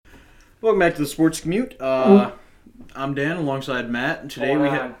Welcome back to the Sports Commute. I'm Dan alongside Matt, and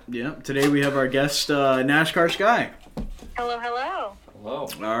today we have our guest NASCAR Sky. Hello, hello. Hello.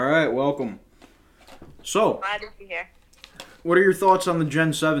 All right, welcome. So, Glad to be here. what are your thoughts on the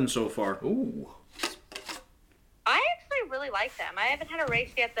Gen 7 so far? Ooh. I actually really like them. I haven't had a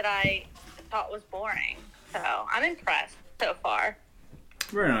race yet that I thought was boring, so I'm impressed so far.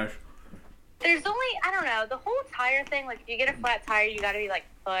 Very nice. There's only, I don't know, the whole tire thing, like if you get a flat tire, you gotta be like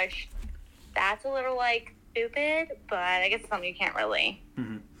pushed. That's a little like stupid, but I guess it's something you can't really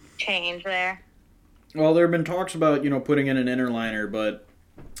change there. Well, there have been talks about, putting in an inner-liner, but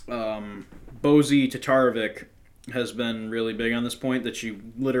Bozy Tatarovic has been really big on this point that you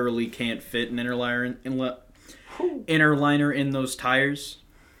literally can't fit an inner-liner in those tires.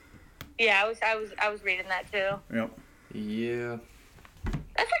 Yeah, I was reading that too. Yep. Yeah.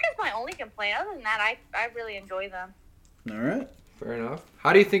 That's my only complaint. Other than that, I really enjoy them. All right. Fair enough.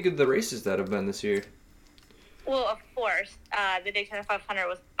 How do you think of the races that have been this year? Well, of course, the Daytona 500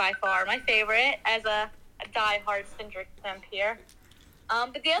 was by far my favorite as a die-hard Cindric simp here.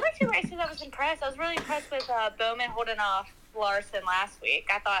 But the other two races, I was impressed. I was really impressed with Bowman holding off Larson last week.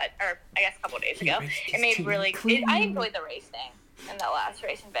 I guess a couple of days ago. It made really. I enjoyed the racing in that last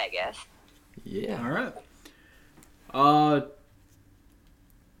race in Vegas. Yeah. All right.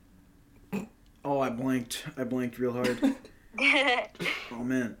 Oh, I blanked real hard. Oh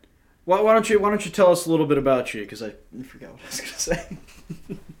man. Why don't you tell us a little bit about you? Because I forgot what I was gonna say.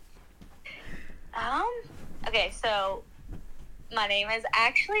 Okay, so my name is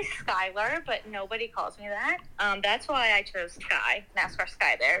actually Skylar, but nobody calls me that. That's why I chose Sky. NASCAR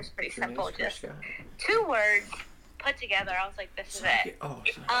Sky there. It's pretty simple. Just 2 words put together. I was like, this is it. Oh,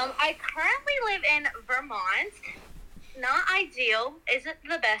 I currently live in Vermont. Not ideal. Isn't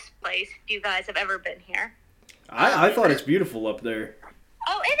the best place if you guys have ever been here. I thought it's beautiful up there.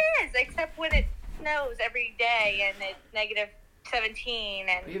 Oh, it is, except when it snows every day and it's negative 17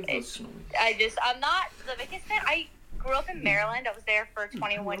 and I'm not the biggest fan. I grew up in Maryland. I was there for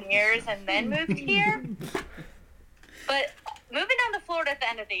 21 years and then moved here. But moving down to Florida at the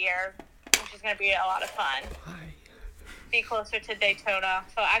end of the year, which is going to be a lot of fun. Be closer to Daytona,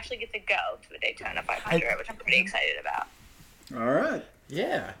 so I actually get to go to the Daytona 500, which I'm pretty excited about. All right.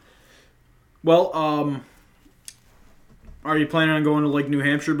 Yeah. Well, are you planning on going to New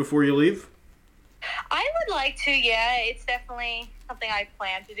Hampshire before you leave? I would like to, yeah. It's definitely something I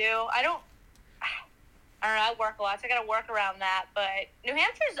plan to do. I don't know, I work a lot, so I got to work around that. But New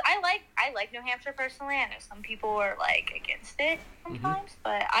Hampshire's, I like New Hampshire personally. I know some people are against it sometimes,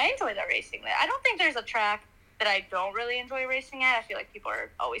 but I enjoy the racing there. I don't think there's a track that I don't really enjoy racing at. I feel like people are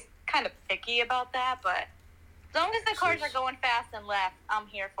always kind of picky about that, but as long as the cars are going fast and left, I'm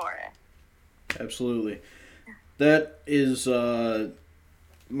here for it. Absolutely. That is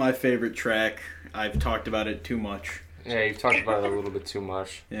my favorite track. I've talked about it too much. Yeah, you've talked about it a little bit too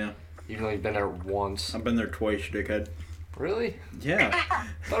much. Yeah. You've only been there once. I've been there twice, dickhead. Really? Yeah. I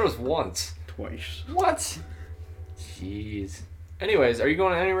thought it was once. Twice. What? Jeez. Anyways, are you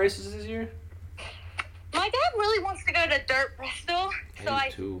going to any races this year? My dad really wants to go to Dirt Bristol, so Me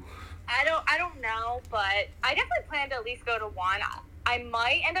too. I don't know, but I definitely plan to at least go to one. I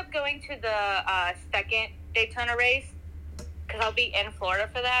might end up going to the second Daytona race because I'll be in Florida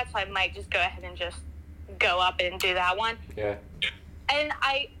for that, so I might just go ahead and just go up and do that one. Yeah. And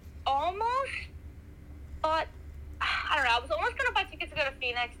I almost thought, I don't know, I was almost going to buy tickets to go to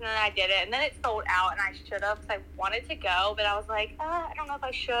Phoenix, and then I did it, and then it sold out, and I should have because I wanted to go, but I was like, I don't know if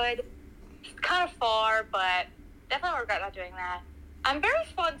I should. It's kind of far, but definitely regret not doing that. I'm very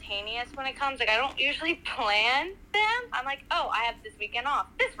spontaneous when it comes. I don't usually plan them. I'm like, oh, I have this weekend off.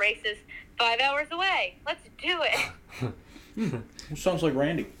 This race is 5 hours away. Let's do it. Sounds like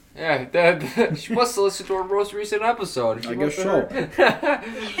Randy. Yeah, she must have listened to our most recent episode. I guess so.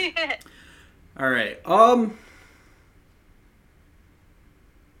 All right.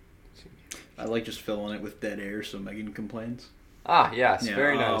 I like just filling it with dead air so Megan complains. Ah, yes. Yeah,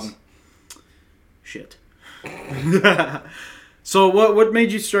 very nice. Shit. So what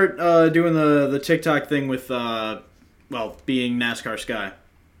made you start doing the TikTok thing with being NASCAR Sky?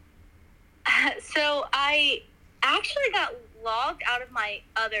 So I actually got logged out of my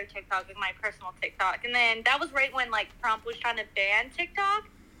other TikTok, my personal TikTok, and then that was right when Trump was trying to ban TikTok.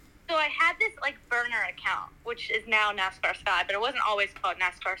 So I had this burner account, which is now NASCAR Sky, but it wasn't always called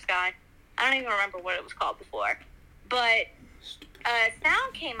NASCAR Sky. I don't even remember what it was called before, but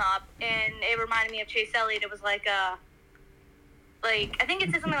sound came up and it reminded me of Chase Elliott. It was I think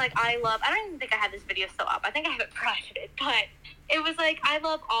it said something like I don't even think I had this video still up. I think I have it privated, but it was I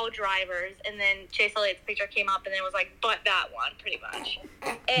love all drivers, and then Chase Elliott's picture came up, and then it was but that one, pretty much.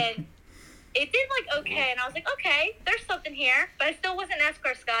 And it did like okay, and I was like, okay, there's something here, but I still wasn't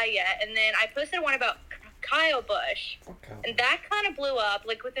NASCAR Sky yet. And then I posted one about Kyle Busch, and that kind of blew up.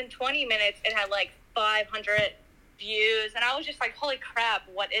 Like within 20 minutes, it had like 500 views, and I was just like, holy crap,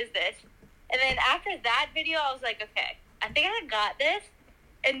 what is this? And then after that video, I was like, okay, I think I got this.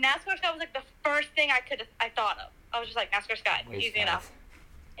 And NASCAR Sky was like the first thing I thought of. I was just like, NASCAR Sky, easy enough.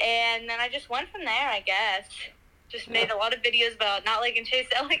 And then I just went from there, I guess. Just made a lot of videos about not liking Chase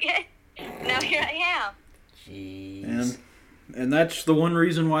Elliott. Now here I am. Jeez. And that's the one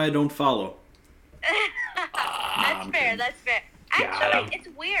reason why I don't follow. That's fair. Actually, it's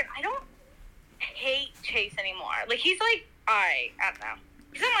weird. I don't hate Chase anymore. Like, he's like, alright, I don't know.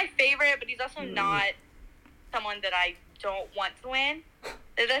 He's not my favorite, but he's also not someone that I don't want to win.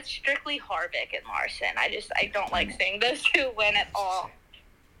 That's strictly Harvick and Larson. I don't like seeing those two win at all.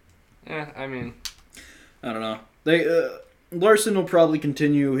 Yeah, I mean, I don't know. Larson will probably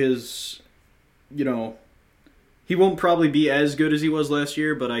continue his, he won't probably be as good as he was last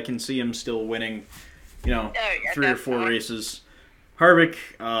year, but I can see him still winning, 3 or 4 races. Harvick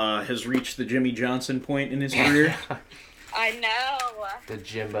has reached the Jimmy Johnson point in his career. I know. The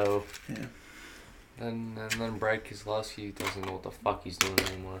Jimbo. Yeah. And then Brad Keselowski doesn't know what the fuck he's doing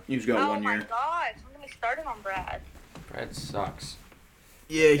anymore. He's got 1 year. Oh my god, don't get me started on Brad. Brad sucks.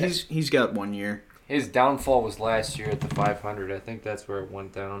 Yeah, he's got 1 year. His downfall was last year at the 500. I think that's where it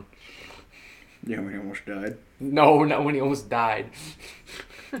went down. Yeah, when he almost died. No, not when he almost died.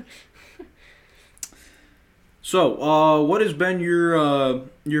 So, what has been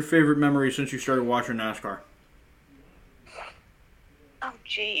your favorite memory since you started watching NASCAR? Oh,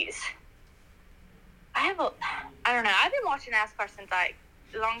 jeez. I don't know. I've been watching NASCAR since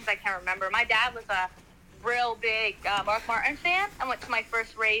as long as I can remember. My dad was a real big Mark Martin fan. I went to my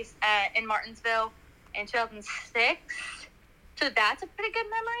first race in Martinsville in 2006. So that's a pretty good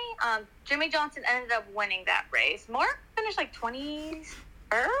memory. Jimmy Johnson ended up winning that race. Mark finished like 21st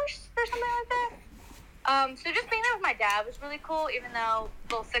or something like that. So just being there with my dad was really cool, even though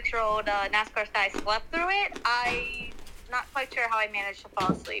little 6-year-old NASCAR guy slept through it. I'm not quite sure how I managed to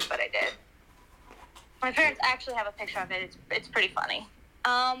fall asleep, but I did. My parents actually have a picture of it. It's pretty funny.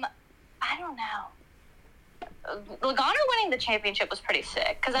 I don't know. Logano winning the championship was pretty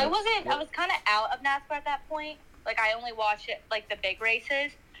sick, because I was kind of out of NASCAR at that point. Like, I only watched it, like, the big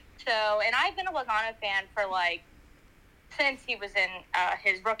races. So, and I've been a Logano fan for, like, since he was in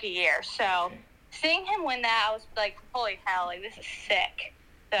his rookie year. So, seeing him win that, I was like, holy hell, like, this is sick.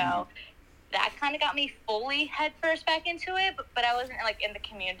 So, that kind of got me fully head first back into it, but I wasn't, like, in the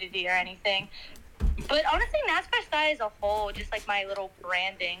community or anything. But honestly, NASCAR Sky as a whole, just like my little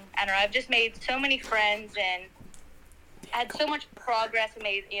branding. I don't know, I've just made so many friends and had so much progress and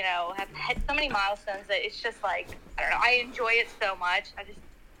made, have had so many milestones that it's just like, I don't know, I enjoy it so much.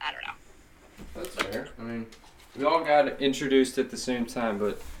 I don't know. That's fair. I mean, we all got introduced at the same time,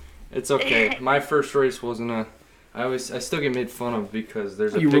 but it's okay. My first race wasn't I still get made fun of because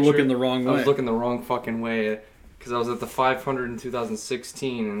there's a picture. You were looking the wrong way. I was looking the wrong fucking way. Because I was at the 500 in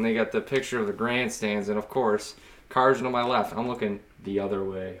 2016, and they got the picture of the grandstands, and of course, cars to my left. I'm looking the other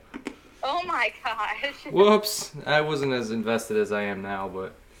way. Oh my gosh. Whoops. I wasn't as invested as I am now,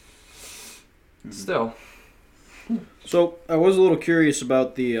 but still. So, I was a little curious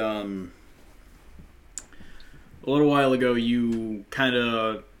about the, a little while ago, you kind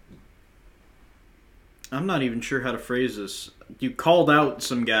of, I'm not even sure how to phrase this. You called out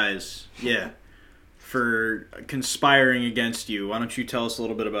some guys. Yeah. For conspiring against you. Why don't you tell us a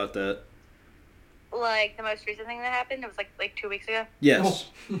little bit about that? Like, the most recent thing that happened? It was like 2 weeks ago? Yes.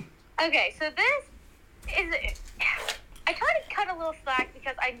 Okay, so this is... I try to cut a little slack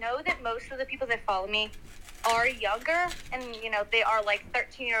because I know that most of the people that follow me are younger, and, they are, like,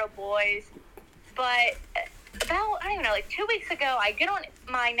 13-year-old boys. But about, I don't even know, like 2 weeks ago, I get on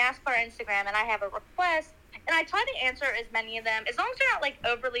my NASCAR Instagram, and I have a request. And I try to answer as many of them, as long as they're not, like,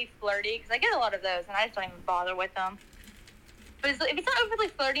 overly flirty, because I get a lot of those, and I just don't even bother with them. But if it's not overly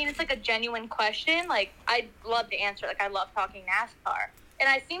flirty and it's, like, a genuine question, like, I'd love to answer. Like, I love talking NASCAR. And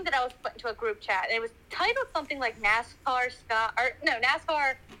I seen that I was put into a group chat, and it was titled something like NASCAR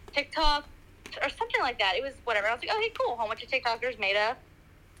TikTok, or something like that. It was whatever. I was like, oh, hey, cool. A whole bunch of TikTokers made a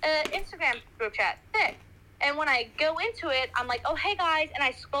Instagram group chat. Sick. And when I go into it, I'm like, oh, hey, guys. And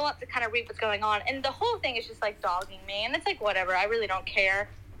I scroll up to kind of read what's going on. And the whole thing is just, like, dogging me. And it's like, whatever. I really don't care.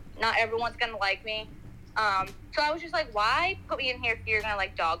 Not everyone's going to like me. So I was just like, why put me in here if you're going to,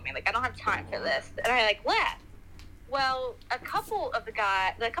 like, dog me? Like, I don't have time for this. And I, like, left. Well, a couple of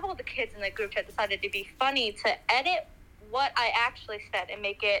the kids in the group chat decided to be funny to edit what I actually said and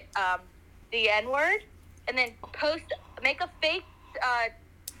make it the N-word. And then make a fake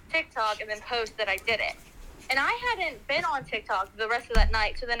TikTok and then post that I did it. And I hadn't been on TikTok the rest of that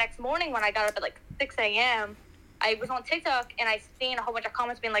night. So the next morning when I got up at like 6 a.m., I was on TikTok and I seen a whole bunch of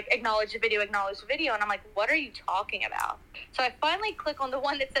comments being like, acknowledge the video. And I'm like, what are you talking about? So I finally click on the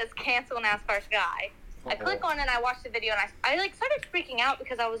one that says cancel NASCAR Sky. I click on it and I watched the video and I like started freaking out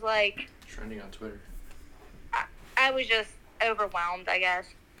because I was like... Trending on Twitter. I was just overwhelmed, I guess.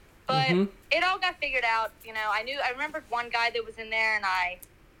 But it all got figured out. You know, I remembered one guy that was in there and I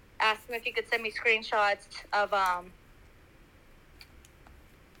asked him if he could send me screenshots of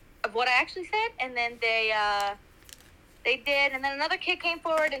what I actually said. And then they did, and then another kid came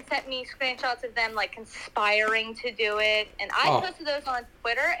forward and sent me screenshots of them, like, conspiring to do it, and I posted those on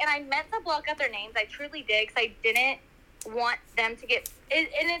Twitter, and I meant to block out their names. I truly did, because I didn't want them to get, and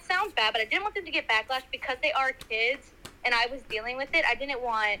it sounds bad, but I didn't want them to get backlash because they are kids, and I was dealing with it. I didn't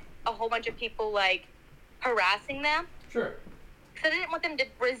want a whole bunch of people, like, harassing them. Sure. Because I didn't want them to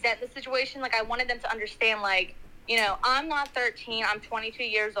resent the situation. Like, I wanted them to understand, like, you know, I'm not 13, I'm 22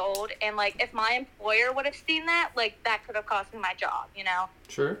 years old, and, like, if my employer would have seen that, like, that could have cost me my job, you know?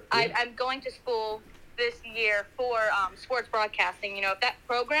 Sure. Yeah. I'm going to school this year for sports broadcasting. You know, if that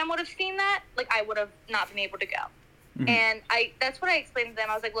program would have seen that, like, I would have not been able to go. Mm-hmm. And that's what I explained to them.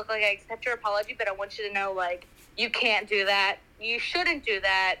 I was like, look, like, I accept your apology, but I want you to know, like, you can't do that. You shouldn't do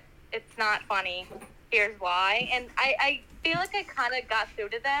that. It's not funny. Here's why. And I feel like I kind of got through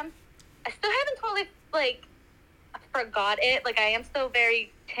to them. I still haven't totally, like, forgot it. Like, I am still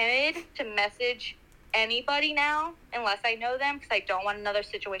very timid to message anybody now unless I know them, because I don't want another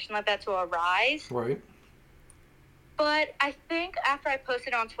situation like that to arise. Right. But I think after I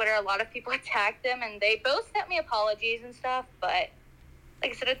posted on Twitter, a lot of people attacked them, and they both sent me apologies and stuff. But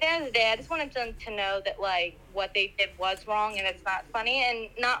like I said, at the end of the day, I just wanted them to know that, like, what they did was wrong and it's not funny. And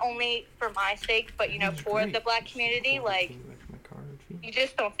not only for my sake, but, you know, for the Black community, like, you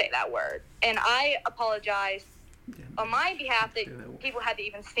just don't say that word. And I apologize on my behalf that people had to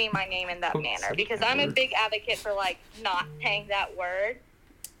even see my name in that manner, because I'm a big advocate for, like, not saying that word.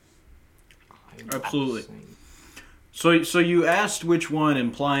 Absolutely. So you asked which one,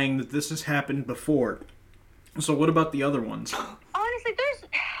 implying that this has happened before. So what about the other ones? Honestly,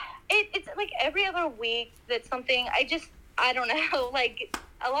 it's like every other week that something, I don't know, like,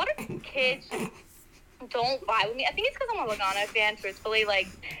 a lot of kids don't vibe with me. I think it's because I'm a Logano fan, truthfully, like,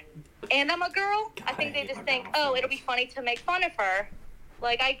 and I'm a girl. I think they just think, oh, it'll be funny to make fun of her.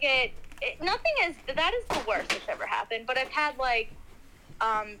 Like, that is the worst that's ever happened. But I've had, like,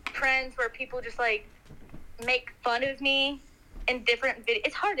 trends where people just, like, make fun of me in different videos.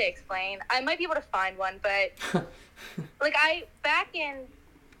 It's hard to explain. I might be able to find one, but, like, back in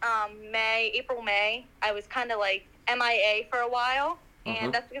April, May, I was kind of, like, MIA for a while.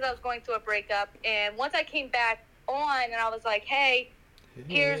 And that's because I was going through a breakup. And once I came back on and I was like, hey,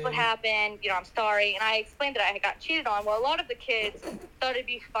 here's what happened, you know, I'm sorry. And I explained that I had got cheated on. Well, a lot of the kids thought it'd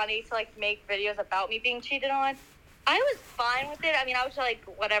be funny to, like, make videos about me being cheated on. I was fine with it. I mean, I was like,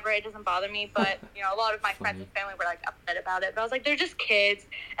 whatever, it doesn't bother me. But, you know, a lot of my friends and family were, like, upset about it. But I was like, they're just kids.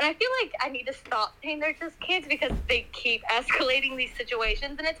 And I feel like I need to stop saying they're just kids, because they keep escalating these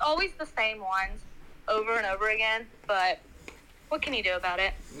situations. And it's always the same ones over and over again. But what can you do about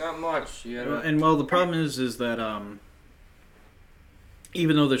it? Not much. And, well, the problem is that,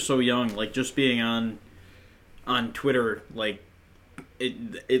 even though they're so young, like, just being on Twitter, like,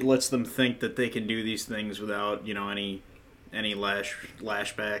 it lets them think that they can do these things without, you know, any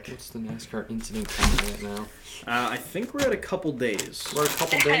lashback. What's the NASCAR incident coming at now? I think we're at a couple days. We're a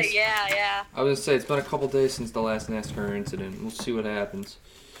couple days? Yeah. I was going to say, it's been a couple days since the last NASCAR incident. We'll see what happens.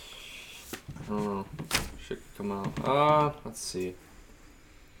 I don't know. Should come out. Let's see.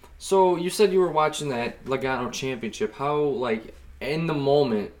 So, you said you were watching that Logano Championship. How, like, in the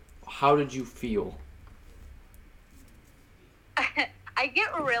moment, how did you feel? I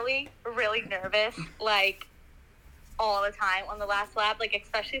get really, really nervous, like, all the time on the last lap, like,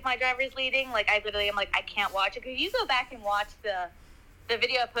 especially if my driver's leading. Like, I literally am like, I can't watch it. Because you go back and watch the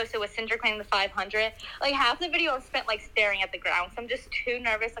video I posted with Cinder claiming the 500, like, half the video was spent, like, staring at the ground. So I'm just too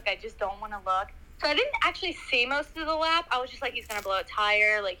nervous. Like, I just don't want to look. So I didn't actually see most of the lap. I was just like, he's going to blow a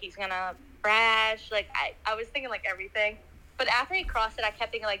tire. Like, he's going to crash. Like, I was thinking, like, everything. But after he crossed it, I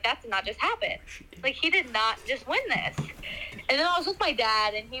kept thinking, like, that did not just happen. Like, he did not just win this. And then I was with my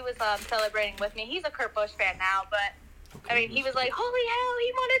dad, and he was celebrating with me. He's a Kurt Busch fan now, but, I mean, he was like, holy hell,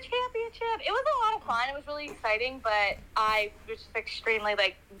 he won a championship. It was a lot of fun. It was really exciting, but I was just extremely,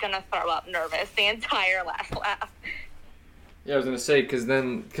 like, gonna throw up nervous the entire last lap. Yeah, I was going to say, because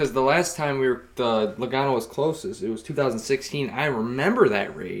the last time the Logano was closest, it was 2016. I remember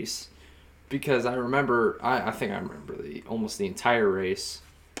that race. Because I remember, I think I remember almost the entire race.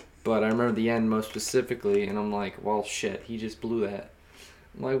 But I remember the end most specifically, and I'm like, well, shit, he just blew that.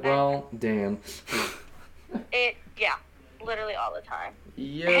 I'm like, well, damn. Yeah, literally all the time.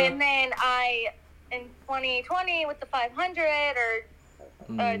 Yeah. And then in 2020 with the 500,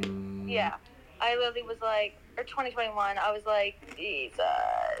 yeah, I literally was like, or 2021, I was like,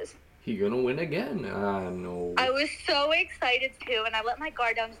 Jesus. He gonna win again? No. I was so excited too, and I let my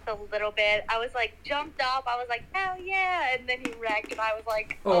guard down just a little bit. I was like, jumped up. I was like, hell yeah! And then he wrecked, and I was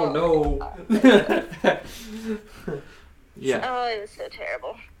like, oh no. Yeah. Oh, it was so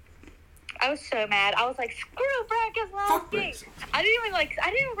terrible. I was so mad. I was like, screw brackets last game. I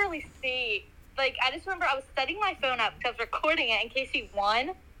didn't really see. Like, I just remember I was setting my phone up because I was recording it in case he won.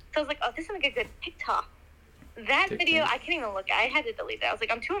 So I was like, oh, this is like a good TikTok. That video, I can't even look at. I had to delete it. I was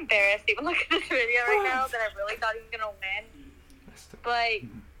like, I'm too embarrassed to even look at this video right now that I really thought he was going to win. But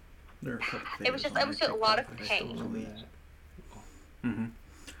it was just a lot of pain. Mm-hmm.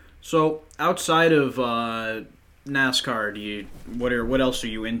 So, outside of NASCAR, what else are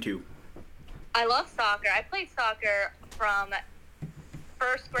you into? I love soccer. I played soccer from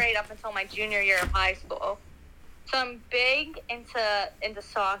first grade up until my junior year of high school. So I'm big into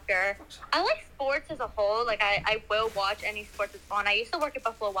soccer. I like sports as a whole. Like, I will watch any sports that's on. I used to work at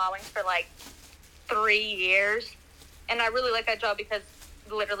Buffalo Wild Wings for, 3 years. And I really like that job because,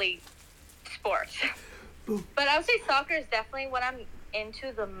 literally, sports. But I would say soccer is definitely what I'm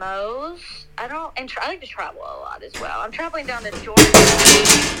into the most. I like to travel a lot as well. I'm traveling down to Georgia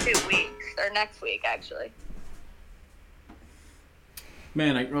in 2 weeks, or next week, actually.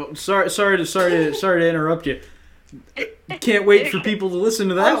 Man, sorry to interrupt you. Can't wait for people to listen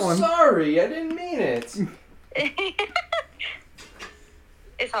to that one. Sorry, I didn't mean it.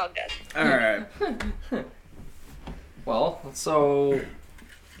 It's all good. All right. Well, so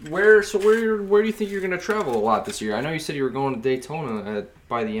where do you think you're gonna travel a lot this year? I know you said you were going to Daytona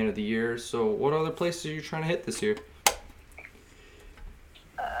by the end of the year. So what other places are you trying to hit this year?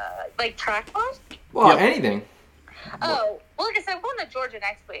 Like track balls? Well, anything. Oh, well, like I said, I'm going to Georgia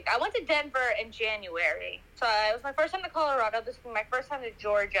next week. I went to Denver in January. So it was my first time to Colorado. This will be my first time to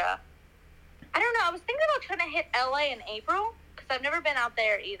Georgia. I don't know. I was thinking about trying to hit LA in April because I've never been out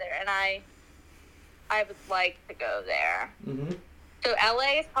there either. And I would like to go there. Mm-hmm. So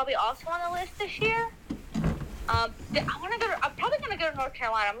LA is probably also on the list this year. I'm probably going to go to North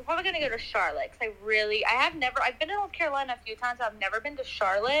Carolina. I'm probably going to go to Charlotte because I've been to North Carolina a few times. I've never been to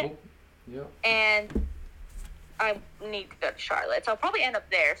Charlotte. Oh, yeah. And I need to go to Charlotte. So I'll probably end up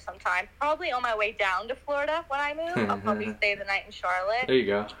there sometime. Probably on my way down to Florida when I move. I'll probably stay the night in Charlotte. There you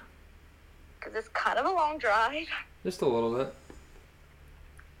go. Because it's kind of a long drive. Just a little bit.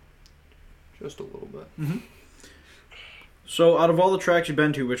 Just a little bit. Mm-hmm. So out of all the tracks you've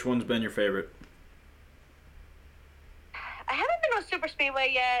been to, which one's been your favorite? I haven't been to Super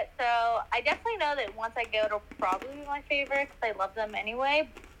Speedway yet, so I definitely know that once I go, it'll probably be my favorite because I love them anyway.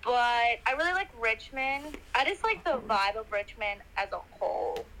 But I really like Richmond. I just like the vibe of Richmond as a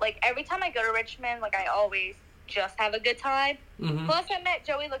whole. Like, every time I go to Richmond, I always just have a good time. Mm-hmm. Plus, I met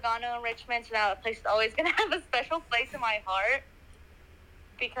Joey Logano in Richmond, so now that place is always going to have a special place in my heart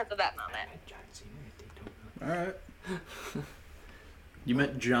because of that moment. All right. You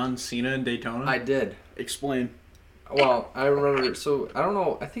met John Cena in Daytona? I did. Explain. Well, I remember, so, I don't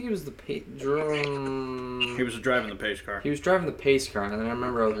know, I think it was the He was driving the pace car. He was driving the pace car, and then I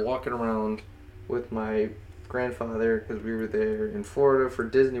remember I was walking around with my grandfather, because we were there in Florida for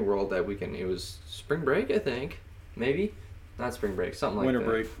Disney World that weekend. It was spring break, I think. Maybe? Not spring break, something like Winter that.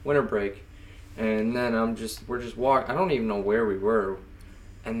 break. Winter break. And then we're just walking, I don't even know where we were.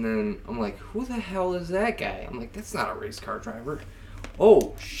 And then I'm like, who the hell is that guy? I'm like, that's not a race car driver.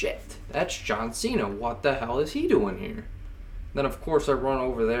 Oh, shit. That's John Cena. What the hell is he doing here? Then, of course, I run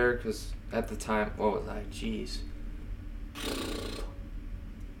over there because at the time, what was I? Jeez.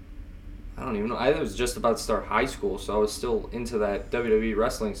 I don't even know. I was just about to start high school, so I was still into that WWE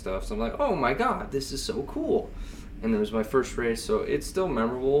wrestling stuff. So I'm like, oh my god, this is so cool. And it was my first race, so it's still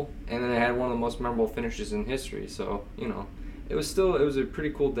memorable. And then I had one of the most memorable finishes in history. So, it was a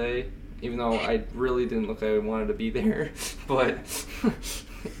pretty cool day. Even though I really didn't look like I wanted to be there. But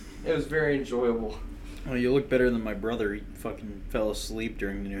it was very enjoyable. Well, you look better than my brother. He fucking fell asleep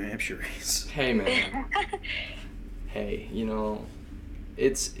during the New Hampshire race. Hey, man. Hey,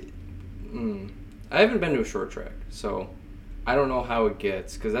 it's... I haven't been to a short track, so I don't know how it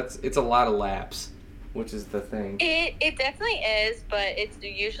gets. Because it's a lot of laps, which is the thing. It definitely is, but it's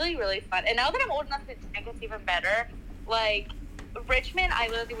usually really fun. And now that I'm old enough to think it's even better, Richmond, I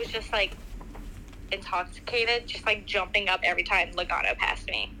literally was just, intoxicated, just, jumping up every time Logano passed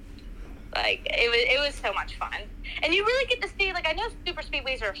me. Like, it was so much fun. And you really get to see, like, I know super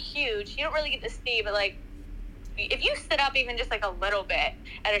speedways are huge. You don't really get to see, but, like, if you sit up even just, like, a little bit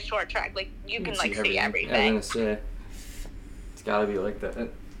at a short track, like, you can like, see everything. I was going to say, it's got to be like that.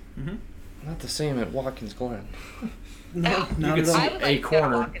 Mm-hmm. Not the same at Watkins Glen. No, you could see I would like a to go to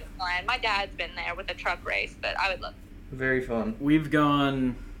corner. Watkins Glen. My dad's been there with a truck race, but I would love Very fun. We've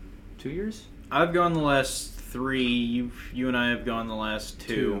gone 2 years? I've gone the last 3. You and I have gone the last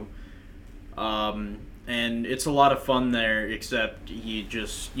 2. And it's a lot of fun there, except you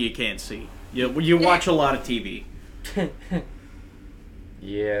can't see. You watch a lot of TV.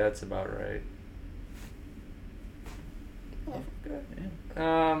 Yeah, that's about right. Oh, good.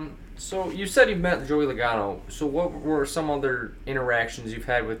 Yeah. So you said you met Joey Logano. So what were some other interactions you've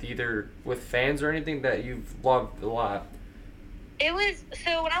had with either with fans or anything that you've loved a lot? It was,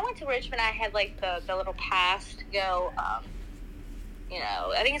 so when I went to Richmond, I had like the little pass to go, I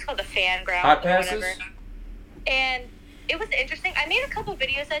think it's called the fan ground. Hot or passes? whatever. And it was interesting. I made a couple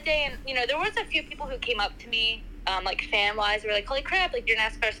videos that day, and there was a few people who came up to me, like fan wise, they were like, "Holy crap! Like you're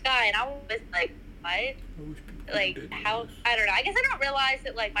NASCAR Sky," and I was like, "What? Like how? I don't know. I guess I don't realize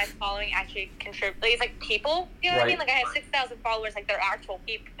that like my following actually contributes. Like, it's like people. You know what I mean? Like I have 6,000 followers. Like they're actual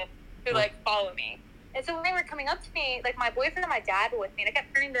people who like follow me." And so when they were coming up to me, like my boyfriend and my dad were with me, and I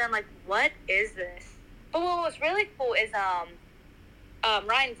kept turning to them like, "What is this?" But what was really cool is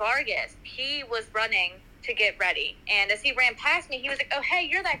Ryan Vargas. He was running to get ready, and as he ran past me, he was like, "Oh hey,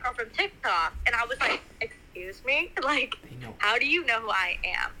 you're that girl from TikTok," and I was like, "Excuse me, like how do you know who I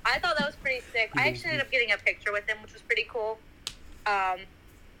am?" I thought that was pretty sick. I actually ended up getting a picture with him, which was pretty cool. And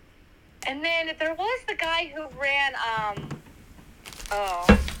then there was the guy who ran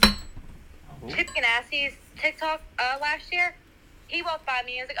Chip Ganassi's TikTok last year. He walked by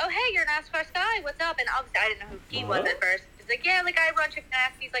me and was like, "Oh hey, you're NASCAR Sky, what's up?" And obviously I didn't know who he was at first. He's like, "Yeah, like I run Chip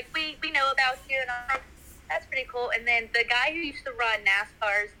Ganassi's, like we know about you," and I'm like, "That's pretty cool." And then the guy who used to run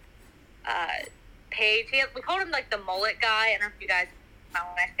NASCAR's page, we called him like the mullet guy. I don't know if you guys know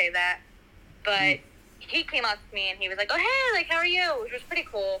when I say that, but he came up to me and he was like, "Oh hey, like how are you?" Which was pretty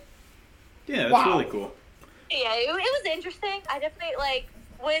cool. Yeah, that's really cool. Yeah, it was interesting. I definitely like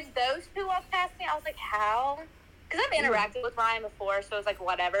when those two walked past me. I was like, how? Because I've interacted with Ryan before, so it was like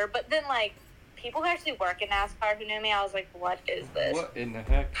whatever. But then like people who actually work in NASCAR who knew me, I was like, what is this? What in the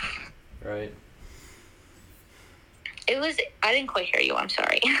heck? Right. It was. I didn't quite hear you. I'm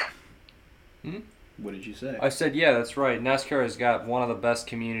sorry. What did you say? I said, yeah, that's right. NASCAR has got one of the best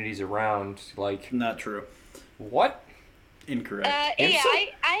communities around. Like, Not true. what? Incorrect. Yeah,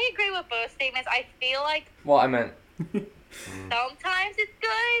 I agree with both statements. I feel like Well, I meant. sometimes it's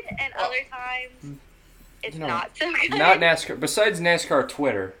good, and other times it's not so good. Not NASCAR. Besides NASCAR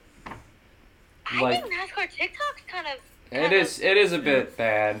Twitter. I think NASCAR TikTok's kind of. It is a bit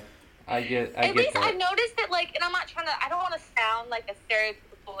bad. I get At least that. I've noticed that, like, and I'm not trying to. I don't want to sound like a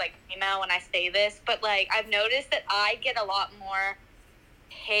stereotypical like female when I say this, but like I've noticed that I get a lot more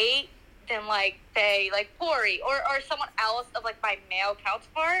hate than like say like Corey or someone else of like my male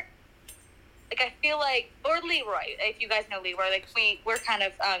counterpart. Like I feel like, or Leroy, if you guys know Leroy, like we're kind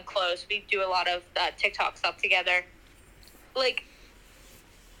of close. We do a lot of TikTok stuff together. Like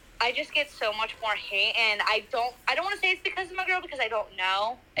I just get so much more hate, and I don't want to say it's because I'm a girl because I don't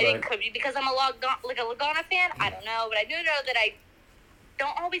know. And it could be because I'm a Logana fan. I don't know, but I do know that I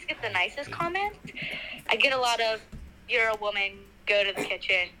don't always get the nicest comments. I get a lot of, "You're a woman, go to the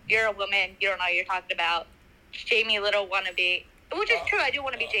kitchen. You're a woman, you don't know what you're talking about. Jamie Little wannabe," which is true. I do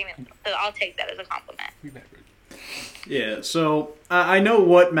want to be Jamie Little, so I'll take that as a compliment. Yeah, so I know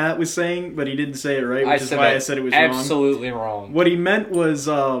what Matt was saying, but he didn't say it right, which is why I said it was wrong. Absolutely wrong. What he meant was,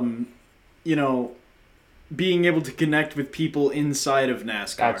 being able to connect with people inside of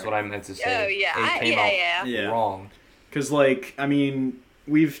NASCAR. That's what I meant to say. Oh, yeah. It came out wrong. Because, like, I mean,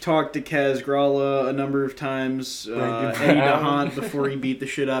 we've talked to Kaz Gralla a number of times. Eddie DeHaan before he beat the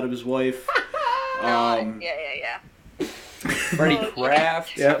shit out of his wife. Yeah. Freddie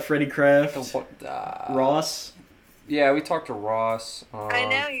Kraft. Yeah, Freddie Kraft. Ross. Yeah, we talked to Ross. I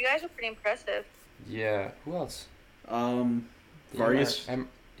know, you guys are pretty impressive. Yeah, who else? Vargas.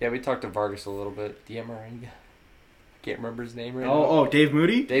 Yeah, we talked to Vargas a little bit. Diamaringa. Can't remember his name right now. Oh, Dave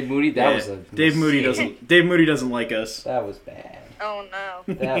Moody. Dave Moody. That was a Dave Moody doesn't. Dave Moody doesn't like us. That was bad. Oh no.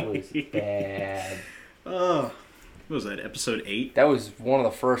 That was bad. Oh, what was that? Episode 8. That was one of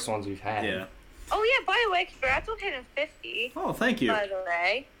the first ones we've had. Yeah. Oh yeah. By the way, congrats on hitting 50. Oh, thank you. By the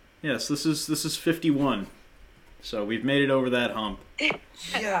way. Yes, this is 51. So we've made it over that hump.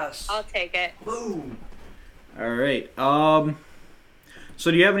 Yes. I'll take it. Boom. All right. So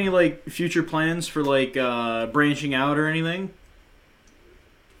do you have any like future plans for like branching out or anything?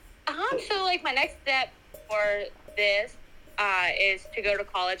 So like my next step for this is to go to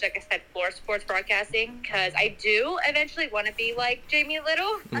college, like I said, for sports broadcasting, because I do eventually want to be like Jamie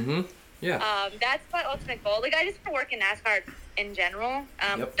Little. Mm-hmm. Yeah. That's my ultimate goal. Like I just want to work in NASCAR in general.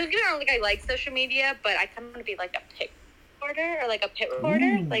 Don't get me wrong, like I like social media, but I kind of want to be like a pit reporter or like a pit reporter.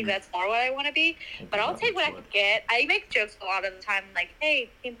 Ooh. Like that's more what I want to be. But I'll take what I can get. I make jokes a lot of the time, like, "Hey,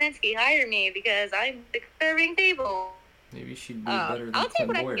 Team Penske, hire me because I'm the curving table." Maybe she'd be better than I'll take Tim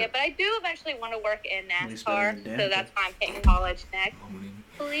what I Boyer. can get, but I do eventually want to work in He's better NASCAR, than so Danica. that's why I'm taking college next.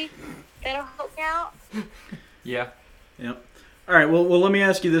 Hopefully, that'll help me out. Yeah. Yep. All right. Well, let me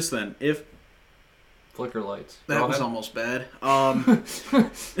ask you this then. If Flicker lights. that Go was ahead. almost bad.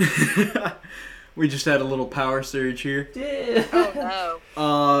 We just had a little power surge here. Yeah. Oh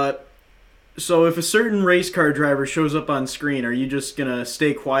no. So if a certain race car driver shows up on screen, are you just gonna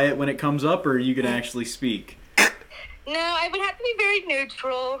stay quiet when it comes up, or are you gonna actually speak? No, I would have to be very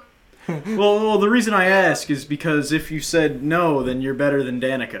neutral. Well, the reason I ask is because if you said no, then you're better than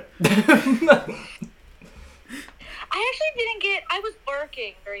Danica. I actually didn't get. I was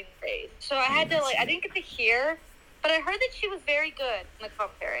working during the race, so I had to I didn't get to hear. But I heard that she was very good in the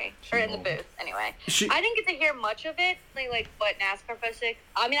commentary or in the booth. Anyway, I didn't get to hear much of it, like what NASCAR posted.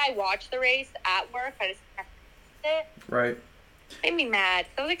 I mean, I watched the race at work. I just missed it. Right. Made me mad.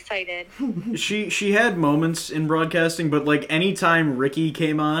 I was excited. She had moments in broadcasting, but like anytime Ricky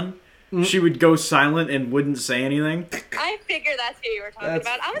came on, she would go silent and wouldn't say anything. I figured that's who you were talking That's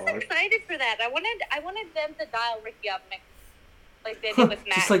about. I was hard. excited for that. I wanted them to dial Ricky up, like they did with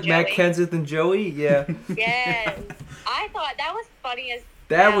Matt. Just like and Matt Joey. Kenseth and Joey? Yeah. Yes, I thought that was funny as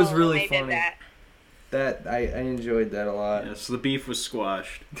That hell was when really they funny. Did that. That I enjoyed that a lot. Yes, the beef was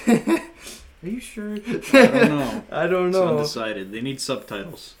squashed. Are you sure? I don't know. I don't It's know. undecided. They need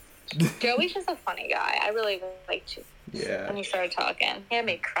subtitles. Joey's just a funny guy. I really liked him Yeah. when he started talking. He had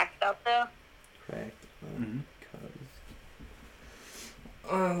me cracked up though. Correct. Mhm.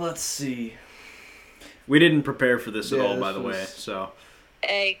 Let's see. We didn't prepare for this at Yeah, all, by this the way. was- So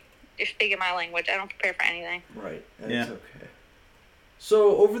Hey, you're speaking my language. I don't prepare for anything. Right. That's Yeah. okay.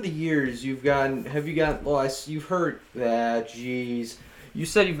 So over the years, you've heard that, geez, you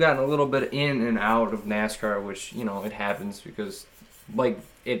said you've gotten a little bit in and out of NASCAR, which, it happens because, like,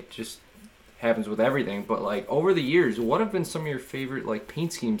 it just happens with everything. But, like, over the years, what have been some of your favorite, like,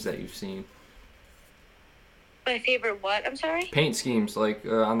 paint schemes that you've seen? My favorite what? I'm sorry? Paint schemes, like,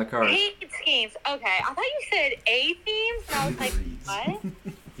 on the cars. Paint schemes. Okay, I thought you said A themes, and I was like, what?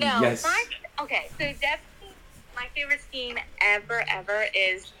 No, Yes. okay, so definitely my favorite scheme ever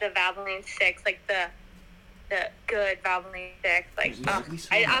is the Valvoline 6, like the good Valvoline 6. Like, I'm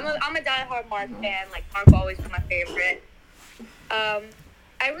a diehard Mark fan. Like, Mark always was my favorite. I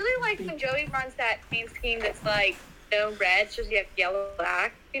really like when Joey runs that paint scheme that's like no red, it's just you have yellow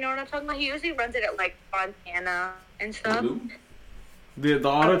black. You know what I'm talking about? He usually runs it at like Fontana and stuff. the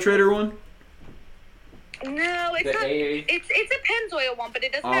Auto Trader one. No, it's The not. AA? It's a Pennzoil one, but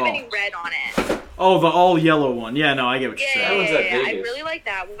it doesn't have any red on it. Oh, the all yellow one. Yeah, no, I get what you're Yeah, That one's at I Vegas. really like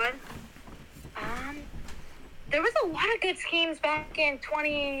that one. There was a lot of good schemes back in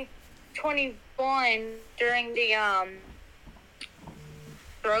 2021 during the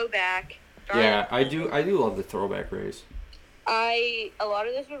throwback. Yeah, I do love the throwback race. A lot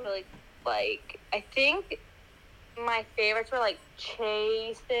of those were really like, I think my favorites were like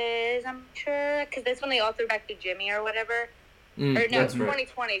Chases, I'm sure, because that's when they all threw back to Jimmy or whatever. Or no, that's right.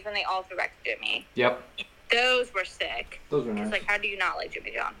 2020s when they all threw back to Jimmy. Yep. Those were sick. Those are It's nice. like, how do you not like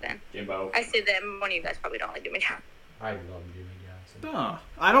Jimmy Johnson? Jimbo. I said that one of you guys probably don't like Jimmy Johnson. I love Jimmy Johnson. Oh,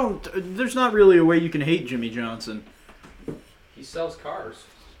 I don't. There's not really a way you can hate Jimmy Johnson. He sells cars.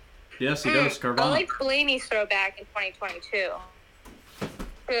 Yes, he does. I Carvana. like Blaney's throwback in 2022.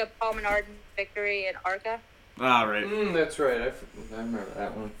 The Paul Menard victory in Arca. Ah, right. That's right. I remember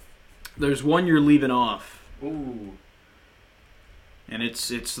that one. There's one you're leaving off, Ooh. and it's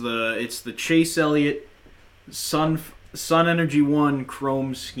the Chase Elliott Sun Energy One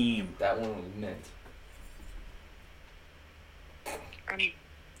Chrome scheme. That one was mint.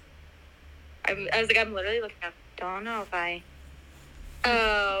 I was like, I'm literally looking up. Don't know if I.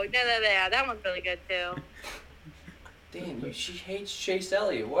 Oh, no, that one's really good too. Dan, she hates Chase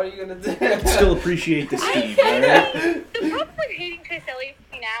Elliott. What are you gonna do? Still appreciate the scheme, alright? The problem with hating Chris Elliott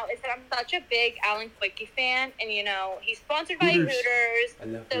now is that I'm such a big Alan Quickie fan, and he's sponsored by Hooters. Hooters. I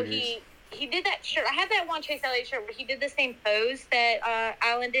love So Hooters. he did that shirt. I have that one Chase Elliott shirt where he did the same pose that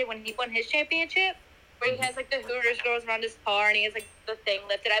Alan did when he won his championship, where he has like the Hooters girls around his car and he has like the thing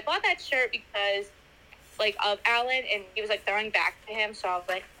lifted. I bought that shirt because like of Alan, and he was like throwing back to him, so I was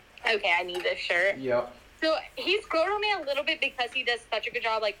like, okay, I need this shirt. Yep. So he's grown on me a little bit because he does such a good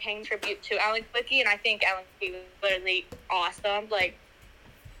job, like, paying tribute to Alan Quickie, and I think Alan Quickie was literally awesome. Like,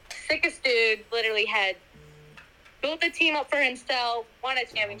 sickest dude, literally had built a team up for himself, won a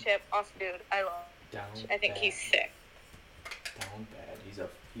championship. Awesome dude. I love him. I think he's sick. Down bad.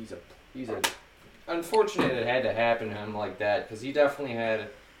 He's a. Unfortunate it had to happen to him like that because he definitely had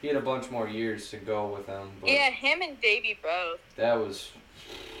a bunch more years to go with him. But yeah, him and Davey both. That was.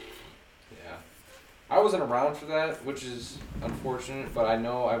 Yeah. I wasn't around for that, which is unfortunate, but I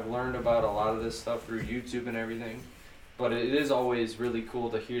know I've learned about a lot of this stuff through YouTube and everything. But it is always really cool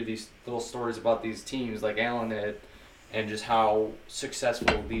to hear these little stories about these teams like Alan had and just how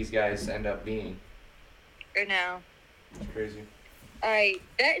successful these guys end up being. I know. It's crazy. Alright,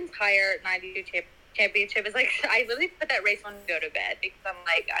 that entire 92 championship is like, I really put that race on to go to bed because I'm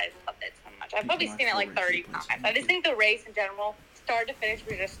like, I love it so much. I've probably seen it like 30 times. I just think the race in general, start to finish,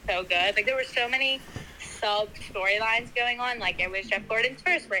 was just so good. Like, there were so many sub-storylines going on. Like, it was Jeff Gordon's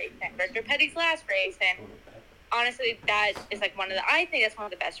first race and Victor Petty's last race, and honestly, that is like I think that's one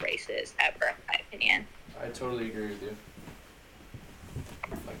of the best races ever, in my opinion. I totally agree with you.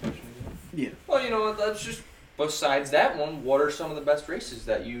 Yeah. Well, you know what, that's just, besides that one, what are some of the best races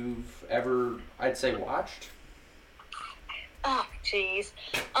that you've ever, I'd say, watched? Oh, jeez.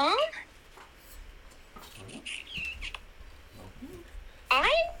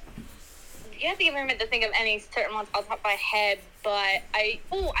 You have to give me a minute to think of any certain ones off the top of my head, but I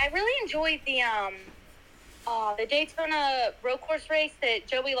really enjoyed the Daytona road course race that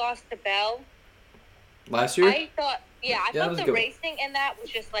Joey lost to Bell. Last year? I thought the racing in that was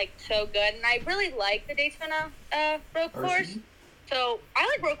just like so good, and I really like the Daytona road course. So I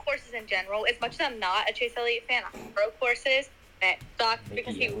like road courses in general. As much as I'm not a Chase Elliott fan, I like road courses. And it sucks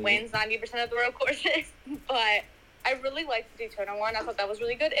because he wins 90% of the road courses, but I really liked the Daytona one. I thought that was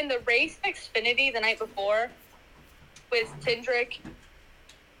really good. And the race Xfinity the night before with Cindric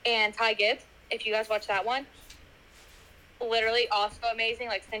and Ty Gibbs, if you guys watched that one, literally also amazing.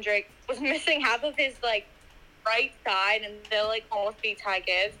 Like, Cindric was missing half of his, like, right side and still, like, almost beat Ty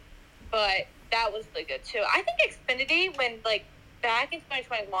Gibbs. But that was really good, too. I think Xfinity, when, like, back in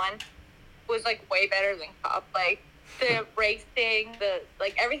 2021, was, like, way better than Cup. Like, the racing,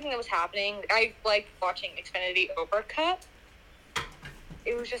 everything that was happening. I liked watching Xfinity over Cup.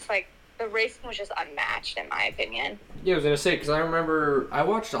 It was just, like, the racing was just unmatched, in my opinion. Yeah, I was going to say, because I remember, I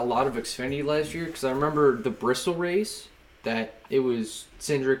watched a lot of Xfinity last year, because I remember the Bristol race, that it was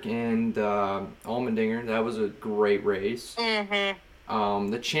Cindric and Allmendinger. That was a great race. Mm-hmm.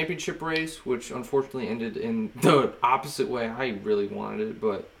 The championship race, which unfortunately ended in the opposite way I really wanted it,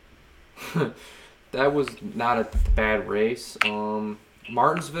 but that was not a bad race.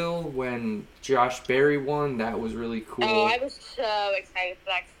 Martinsville, when Josh Berry won, that was really cool. Oh, I was so excited for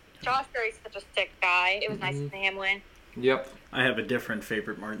that. Josh Berry's such a sick guy. It was nice to see him win. Yep. I have a different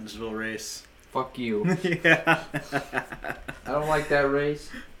favorite Martinsville race. Fuck you. Yeah. I don't like that race.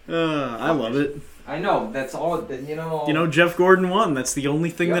 I love it. I know. That's all. You know. You know, Jeff Gordon won. That's the only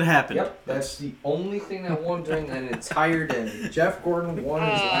thing that happened. Yep. That's the only thing that won during an entire day. Jeff Gordon won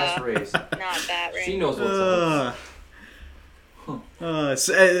his last race. Not that race. She knows what's up.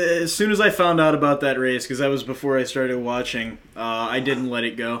 As soon as I found out about that race, because that was before I started watching, I didn't let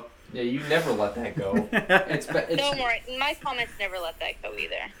it go. Yeah, you never let that go. Don't worry. My comments never let that go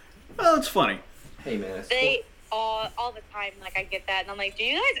either. Well, it's funny. Hey, man. It's They all the time, like, I get that, and I'm like, do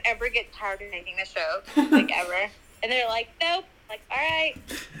you guys ever get tired of making the show? Like, ever? And they're like, nope. Like, all right.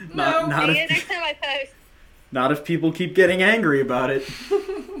 Not See you if, next time I post. not if people keep getting angry about it.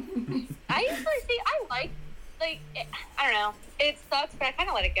 I don't know. It sucks, but I kind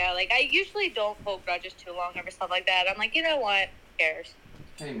of let it go. Like, I usually don't hold grudges too long over stuff like that. I'm like, you know what? Who cares?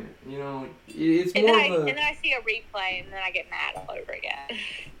 Hey, man. You know, it's And more then, of and then I see a replay, and then I get mad all over again.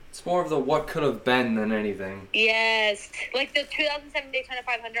 It's more of the what could have been than anything. Yes. Like the 2007 Daytona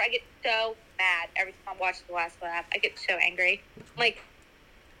 500, I get so mad every time I watch the last lap. I get so angry. Like,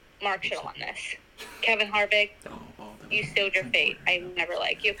 Mark should have won this. Kevin Harvick, you sealed your fate. I never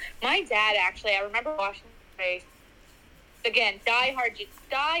like you. My dad, actually, I remember watching the race. Again, diehard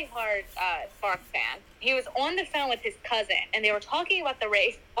Sparks fan. He was on the phone with his cousin, and they were talking about the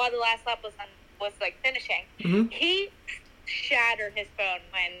race while the last lap was like finishing. Mm-hmm. He shattered his phone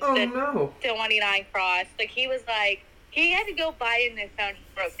when the 29 crossed. Like, he was like, he had to go buy a new phone. He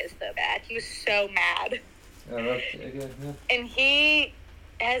broke his so bad. He was so mad. And he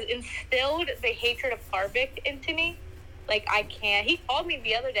has instilled the hatred of Harvick into me. Like, I can't. He called me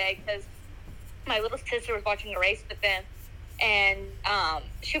the other day because my little sister was watching a race with him, and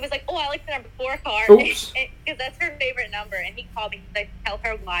she was like, "Oh, I like the number 4 car," Oops. because that's her favorite number. And he called me to tell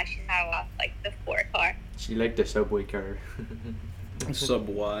her why she's not allowed to like the 4 car. She liked the subway car.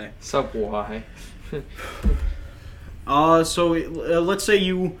 Subway. Subway. So let's say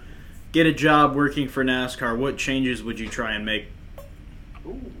you get a job working for NASCAR. What changes would you try and make?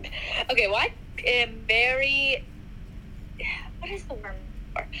 Okay, well, I am very. What is the word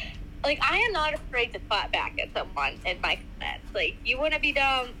for? Like, I am not afraid to clap back at someone in my comments. Like, you want to be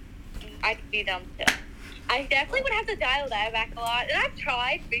dumb, I can be dumb too. I definitely would have to dial that back a lot. And I've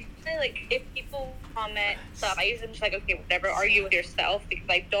tried recently, like, if people comment stuff, I usually just like, okay, whatever, argue with yourself, because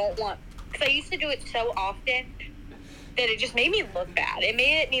I don't want. Because I used to do it so often that it just made me look bad. It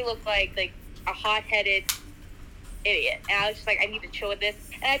made me look like a hot-headed idiot. And I was just like, I need to chill with this.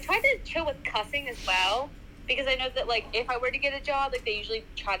 And I tried to chill with cussing as well, because I know that, like, if I were to get a job, like, they usually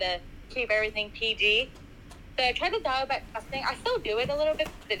try to keep everything PG. So I tried to dial back cussing. I still do it a little bit,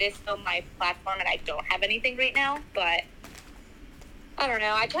 because it is still my platform, and I don't have anything right now. But I don't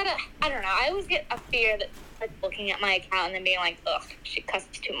know. I don't know. I always get a fear that, like, looking at my account and then being like, ugh, she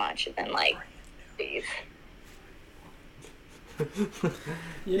cusses too much. And then, like, please.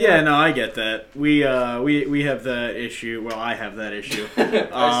 Yeah, no, I get that. We have that issue. Well, I have that issue.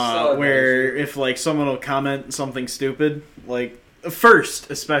 Where if like someone will comment something stupid, like first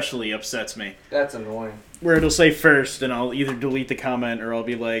especially upsets me. That's annoying. Where it'll say first, and I'll either delete the comment or I'll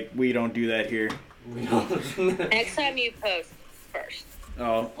be like, "We don't do that here." We don't. Next time you post first.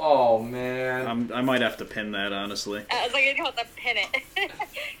 Oh. Oh man. I might have to pin that, honestly. I was like, I don't have to pin it.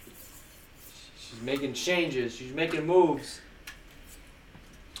 She's making changes. She's making moves.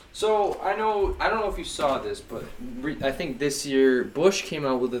 So I don't know if you saw this, but I think this year Bush came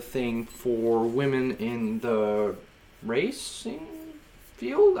out with a thing for women in the racing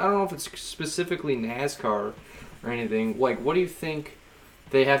field. I don't know if it's specifically NASCAR or anything. Like, what do you think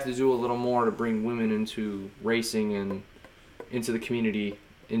they have to do a little more to bring women into racing and into the community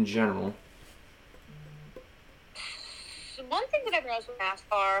in general? One thing that I've noticed with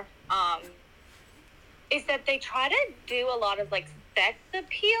NASCAR is that they try to do a lot of like sex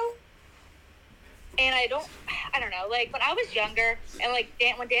appeal, and I don't know. Like when I was younger, and like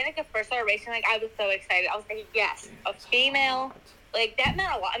when Danica first started racing, like I was so excited. I was like, yes, a female. Like that meant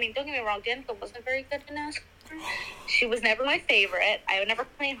a lot. I mean, don't get me wrong, Danica wasn't very good in NASCAR. She was never my favorite. I would never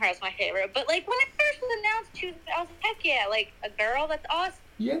claim her as my favorite. But like when it first was announced, I was like, heck yeah, like a girl, that's awesome.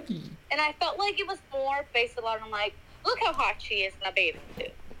 Yucky. And I felt like it was more based a lot on like, look how hot she is in a bathing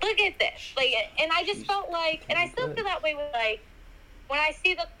suit. Look at this. Like, and I just felt like, and I still feel that way with like, when I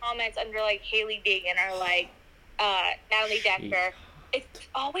see the comments under like Haley Deegan or like Natalie Decker, it's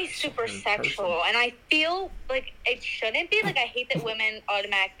always super sexual, and I feel like it shouldn't be. Like I hate that women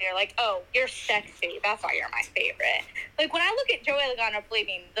automatically are like, "Oh, you're sexy. That's why you're my favorite." Like when I look at Joey Logano, believe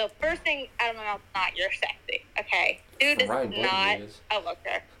me, the first thing out of my mouth is not "you're sexy." Okay, dude is not a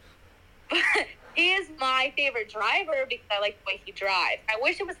looker, but he is my favorite driver because I like the way he drives. I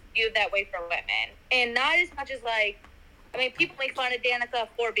wish it was viewed that way for women, and not as much as like, I mean, people make fun of Danica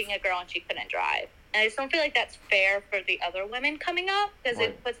for being a girl and she couldn't drive. And I just don't feel like that's fair for the other women coming up because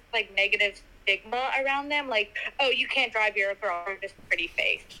it puts like negative stigma around them. Like, oh, you can't drive, you're a girl, you're just a pretty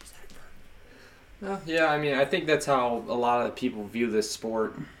face. Yeah, I mean, I think that's how a lot of people view this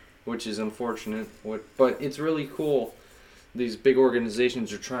sport, which is unfortunate. But it's really cool. These big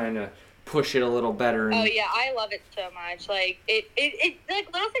organizations are trying to push it a little better. And oh yeah, I love it so much. Like it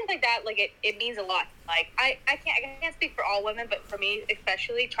like little things like that. Like it means a lot. Like I can't speak for all women, but for me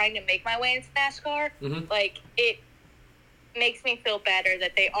especially, trying to make my way into NASCAR, like it makes me feel better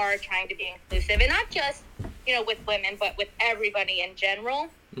that they are trying to be inclusive, and not just with women, but with everybody in general.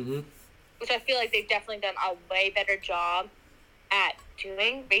 Which I feel like they've definitely done a way better job at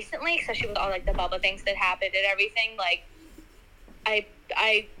doing recently, especially with all like the Bubba things that happened and everything. Like I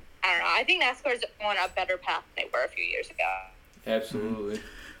don't know. I think NASCAR's on a better path than they were a few years ago. Absolutely.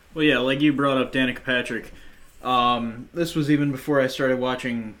 Well, yeah, like you brought up Danica Patrick. This was even before I started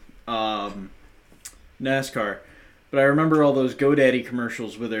watching NASCAR. But I remember all those GoDaddy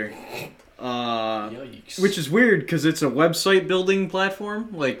commercials with her. Which is weird because it's a website building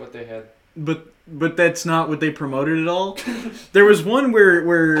platform. Like what they had. But that's not what they promoted at all. There was one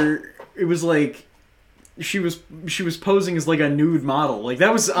where it was like she was posing as like a nude model. Like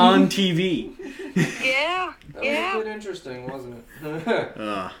that was on TV. Yeah. That was a bit interesting, wasn't it?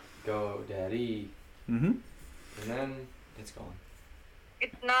 Go Daddy. And then it's gone.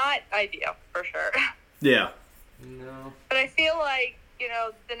 It's not ideal for sure. Yeah. No. But I feel like,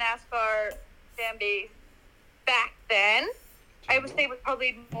 the NASCAR fan base back then, I would say was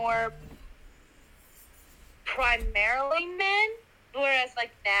probably more primarily men, whereas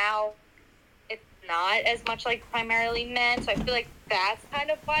like now it's not as much like primarily men. So I feel like that's kind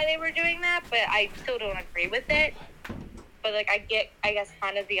of why they were doing that, but I still don't agree with it. But like I guess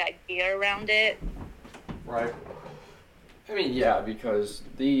kind of the idea around it. Right. I mean, yeah, because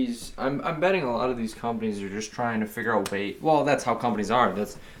I'm betting a lot of these companies are just trying to figure out well, that's how companies are.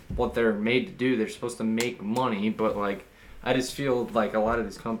 That's what they're made to do. They're supposed to make money, but like, I just feel like a lot of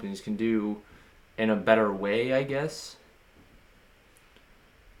these companies can do in a better way, I guess.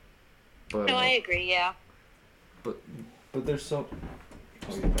 But, No, I agree, yeah. But there's so...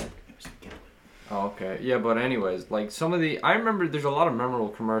 Oh, okay. Yeah, but anyways, like I remember there's a lot of memorable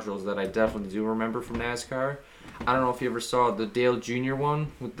commercials that I definitely do remember from NASCAR. I don't know if you ever saw the Dale Jr.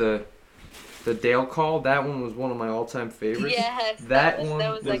 one with the Dale call. That one was one of my all-time favorites. Yes, that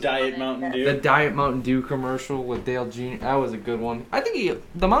was the like Diet Mountain Dew. The Diet Mountain Dew commercial with Dale Jr. That was a good one. I think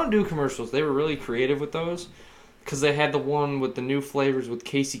the Mountain Dew commercials, they were really creative with those, because they had the one with the new flavors with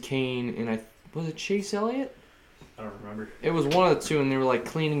Casey Kane and was it Chase Elliott? I don't remember. It was one of the two, and they were like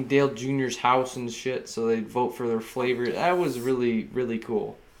cleaning Dale Jr.'s house and shit, so they'd vote for their flavor. That was really, really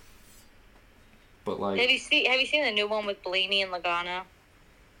cool. But like, have you seen the new one with Blaney and Logano?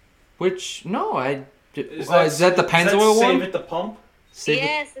 Which is Is that the Pennzoil one? Save at the pump?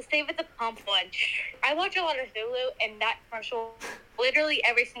 Yes, the Save at the Pump one. I watch a lot of Hulu, and that commercial, literally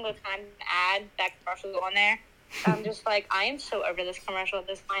every single time an ad, that commercial on there. I'm just like, I am so over this commercial at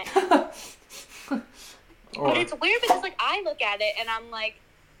this point. But it's weird because, like, I look at it and I'm like,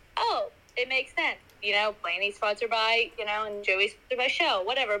 oh, it makes sense. You know, Blaney's sponsored by, and Joey's sponsored by Shell,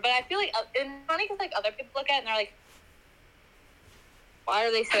 whatever. But I feel like, it's funny because, like, other people look at it and they're like, why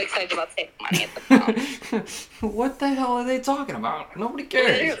are they so excited about saving money at the pump? What the hell are they talking about? Nobody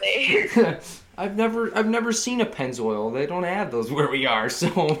cares. Literally. I've never seen a Pennzoil. They don't have those where we are,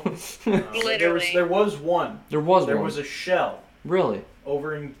 so. Literally. There was one. There was a Shell. Really?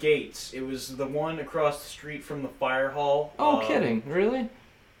 Over in Gates. It was the one across the street from the fire hall. Oh, kidding. Really?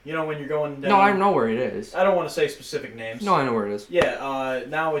 You know when you're going down... No, I know where it is. I don't want to say specific names. No, I know where it is. Yeah,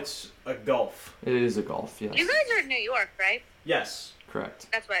 now it's a Gulf. It is a Gulf, yes. You guys are in New York, right? Yes. Correct.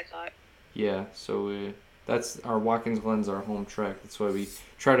 That's what I thought. Yeah, so that's our Watkins Glen's our home track. That's why we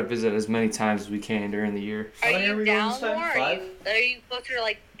try to visit as many times as we can during the year. Are How many you are we going down this time? more? 5? Are you closer to,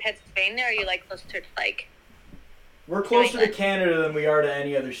 like, Pennsylvania, or are you, like, closer to, like... We're closer to Canada than we are to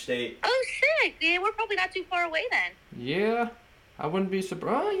any other state. Oh, sick! Yeah, we're probably not too far away then. Yeah, I wouldn't be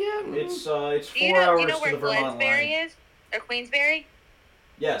surprised. Oh, yeah. It's 4 hours Do you know to where the Vermont Glensbury line. is? Or Queensbury?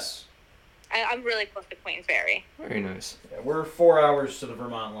 Yes. I'm really close to Queensbury. Very nice. Yeah, we're 4 hours to the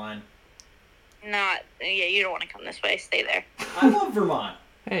Vermont line. You don't want to come this way. Stay there. I love Vermont.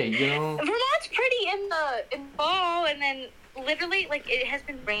 Hey, Vermont's pretty in the fall, and then literally, like, it has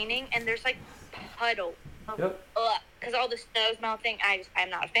been raining, and there's, like, puddles. Yep. Because all the snow's melting. I'm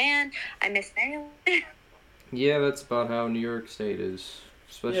not a fan. I miss Maryland. Yeah, that's about how New York State is,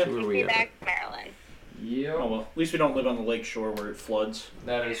 especially where we are. Back to Maryland. Yep. Oh, well, at least we don't live on the lake shore where it floods.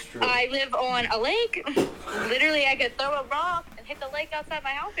 That is true. I live on a lake. Literally, I could throw a rock and hit the lake outside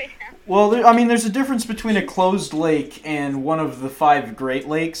my house right now. Well, there's a difference between a closed lake and one of the 5 Great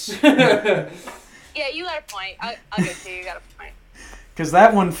Lakes. Yeah, you got a point. I'll get to you. You got a point. Because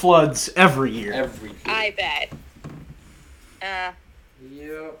that one floods every year. Every year. I bet.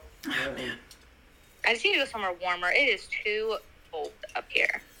 Yep. I just need to go somewhere warmer. It is too cold up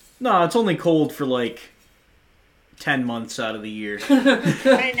here. No, it's only cold for like 10 months out of the year.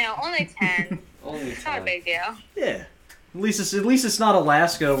 I know, only 10. It's not a big deal. Yeah. At least it's not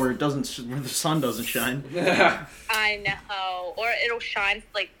Alaska where where the sun doesn't shine. I know. Or it'll shine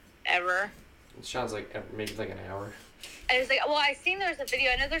like ever. It sounds like maybe like an hour. I was like, well, I seen there's a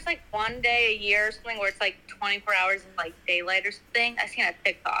video. I know there's like one day a year or something where it's like 24 hours of like daylight or something. I seen a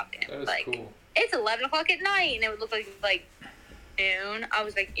TikTok and it was like, cool. It's 11 o'clock at night, and it would look like noon. I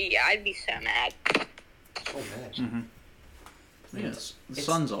was like, yeah, I'd be so mad. So mad. Mm-hmm. Yes, the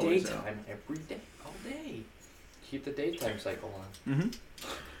sun's always out. Daytime every day, all day. Keep the daytime cycle on. Mm-hmm.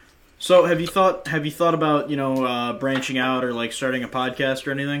 So, have you thought about branching out or like starting a podcast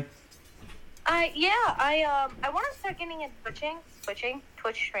or anything? I want to start getting into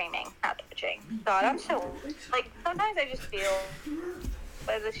Twitch streaming, not twitching. God, I'm so like sometimes I just feel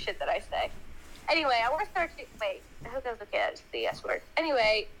by this shit that I say. Anyway, I want to start. Wait, I hope that was okay. That's the S word.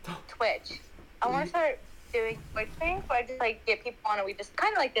 Anyway, Twitch. I want to start doing Twitch things where I just like get people on and we just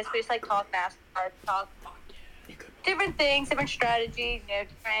kind of like this. We just like talk NASCAR, talk different things, different strategies,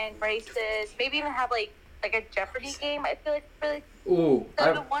 different races. Maybe even have like a Jeopardy game. I feel like really. Ooh. So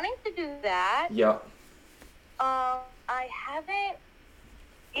I've been wanting to do that. Yeah. I haven't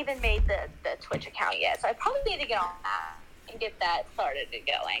even made the Twitch account yet, so I probably need to get on that and get that started and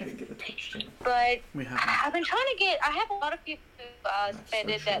going. But I've been trying to get. I have a lot of people who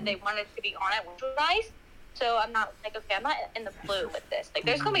submitted that they wanted to be on it, which was nice. So I'm not like, okay, I'm not in the blue with this. Like,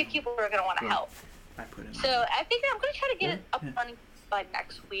 there's gonna be people who are gonna want to help. So I think I'm gonna try to get it up and running by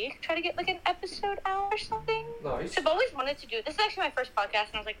next week. Try to get like an episode out or something. Nice. So I've always wanted to do. This is actually my first podcast,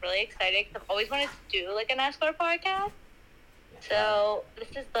 and I was like really excited because I've always wanted to do like a NASCAR podcast. So this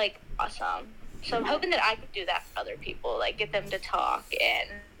is like awesome. So I'm hoping that I could do that for other people, like get them to talk and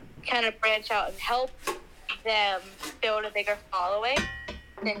kind of branch out and help them build a bigger following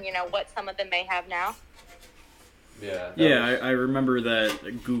than, you know, what some of them may have now. Yeah. Yeah, I remember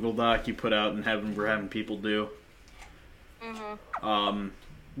that Google Doc you put out and we're having people do. Mm-hmm.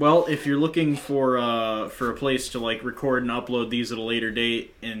 Well, if you're looking for a place to like record and upload these at a later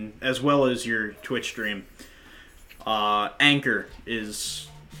date, and as well as your Twitch stream, Anchor is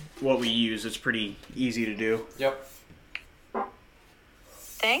what we use. It's pretty easy to do. Yep.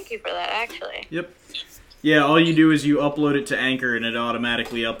 Thank you for that, actually. Yep. Yeah, all you do is you upload it to Anchor, and it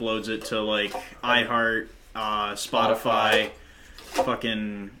automatically uploads it to like iHeart, Spotify,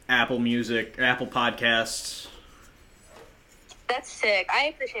 fucking Apple Music, Apple Podcasts. That's sick. I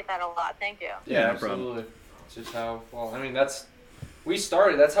appreciate that a lot. Thank you. Yeah, no absolutely. problem. It's just how. Well, I mean, that's how we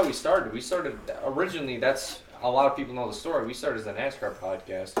started. We started originally. That's a lot of people know the story. We started as a NASCAR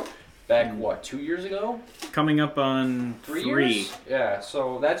podcast back 2 years ago. Coming up on 3 years. Yeah.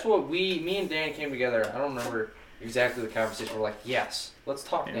 So that's what me and Dan came together. I don't remember exactly the conversation. We're like, yes, let's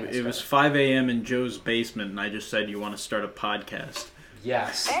talk NASCAR. It was 5 a.m. in Joe's basement, and I just said, "You want to start a podcast?"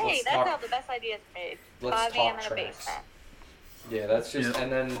 Yes. Hey, that's how the best ideas are made. Let's 5 a.m. talk in a tracks. basement. Yeah, that's just,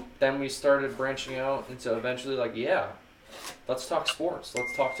 and then we started branching out into eventually like, yeah, let's talk sports,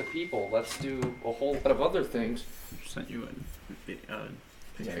 let's talk to people, let's do a whole lot of other things. Sent you a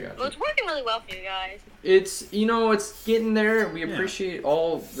Yeah, I got Well, it's working really well for you guys. It's, it's getting there. We appreciate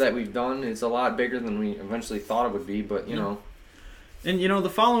all that we've done. It's a lot bigger than we eventually thought it would be, but, you know. And, the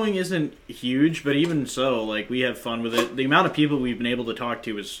following isn't huge, but even so, like, we have fun with it. The amount of people we've been able to talk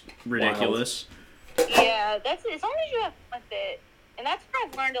to is ridiculous. Yeah, that's as long as you have fun with it. And that's what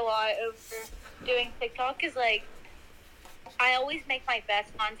I've learned a lot over doing TikTok is, like, I always make my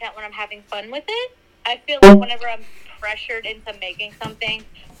best content when I'm having fun with it. I feel like whenever I'm pressured into making something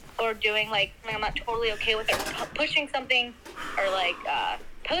or doing, like, something I'm not totally okay with, or pushing something, or, like,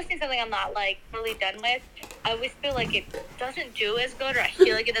 posting something I'm not, like, really done with, I always feel like it doesn't do as good, or I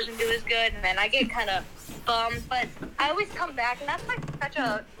feel like it doesn't do as good, and then I get kind of bummed. But I always come back, and that's, like, such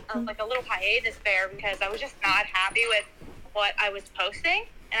a little hiatus there, because I was just not happy with what I was posting,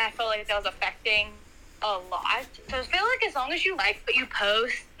 and I felt like that was affecting a lot. So I feel like as long as you like what you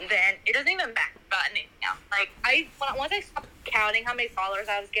post, then it doesn't even matter about anything else. Like, once I stopped counting how many followers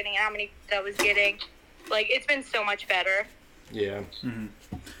I was getting and how many I was getting, like, it's been so much better. Yeah. Mm-hmm.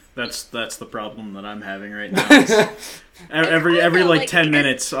 That's the problem that I'm having right now. every like 10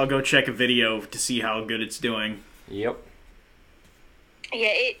 minutes, I'll go check a video to see how good it's doing. Yep. Yeah,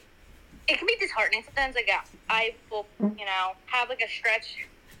 it can be disheartening sometimes. Like, I will, have like a stretch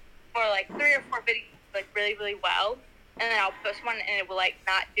for like 3 or 4 videos like really, really well, and then I'll post one and it will like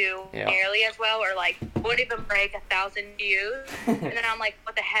not do nearly as well, or like won't even break 1,000 views, and then I'm like,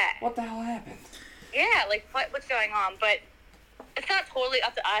 what the heck? What the hell happened? Yeah, like what's going on? But it's not totally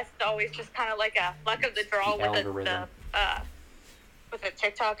up to us. It's always just kind of like a luck of the draw with the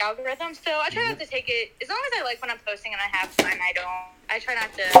TikTok algorithm. So I try not to take it, as long as I like when I'm posting and I have fun. I try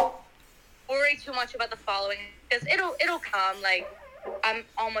not to worry too much about the following, because it'll come. Like, I'm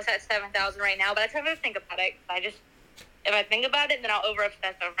almost at 7,000 right now, but I try not to think about it. If I think about it, then I'll over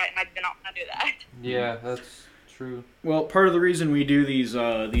obsess over it, and I do not want to do that. Yeah, that's true. Well, part of the reason we do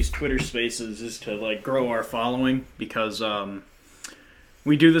these Twitter Spaces is to like grow our following, because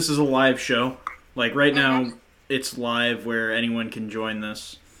we do this as a live show. Like right now, it's live where anyone can join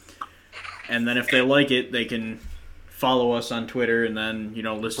this, and then if they like it, they can follow us on Twitter and then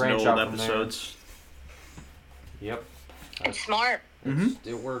listen to old episodes. Yep. It's smart.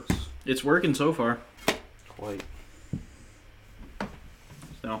 It works. It's working so far. Quite.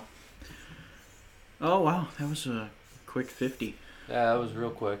 So. Oh wow, that was a quick 50. Yeah, that was real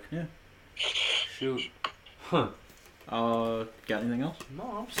quick. Yeah. Shoot. Huh. Got anything else? No,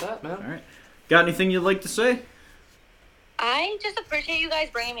 I'm set, man. All right. Got anything you'd like to say? I just appreciate you guys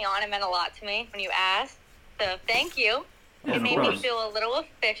bringing me on. It meant a lot to me when you asked. So thank you. Yeah, it made me feel a little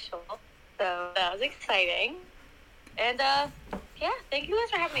official. So that was exciting. And, yeah, thank you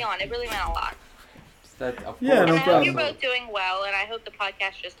guys for having me on. It really meant a lot. That, of Yeah, course. no And I hope you're problem. both doing well, and I hope the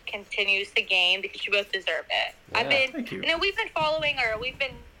podcast just continues to gain because you both deserve it. Yeah. Thank you. We've been following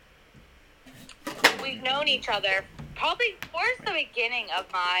we've known each other probably towards the beginning of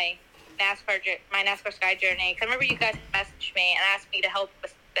my NASCAR Sky journey. Cause I remember you guys messaged me and asked me to help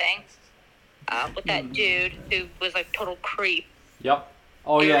with something with that dude who was like total creep. Yep.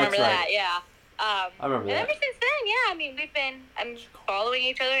 Oh, You yeah, remember that's that? right. Yeah. I remember and that. ever since then, yeah, I mean, I'm following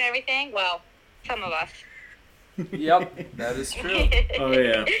each other and everything. Well, some of us. Yep, that is true. Oh,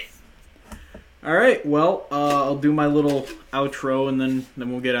 yeah. All right, well, I'll do my little outro and then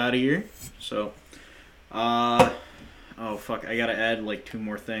we'll get out of here. So, oh fuck, I gotta add like 2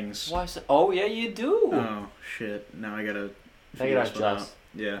 more things. Why is it? Oh, yeah, you do. Oh shit, now I gotta Take it figure out, this one Joss. out.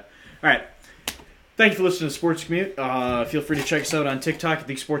 Yeah. All right. Thank you for listening to Sports Commute. Feel free to check us out on TikTok at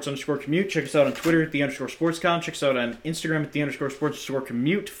 @sports_commute. Check us out on Twitter at @_sportscom. Check us out on Instagram at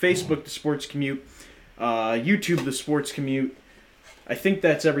 @_sports_commute. Facebook, The Sports Commute. YouTube, The Sports Commute. I think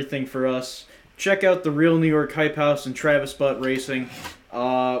that's everything for us. Check out the Real New York Hype House and Travis Butt Racing.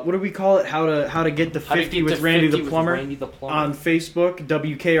 What do we call it? How to get to 50 with Randy the Plumber on Facebook,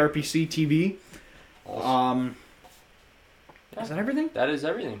 WKRPC TV. Awesome. Is that everything? That is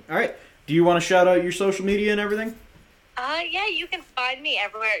everything. All right. Do you want to shout out your social media and everything? Yeah, you can find me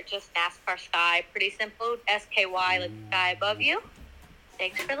everywhere at just NASCAR Sky. Pretty simple. SKY, like the sky above you.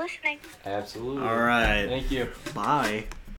 Thanks for listening. Absolutely. All right. Thank you. Bye.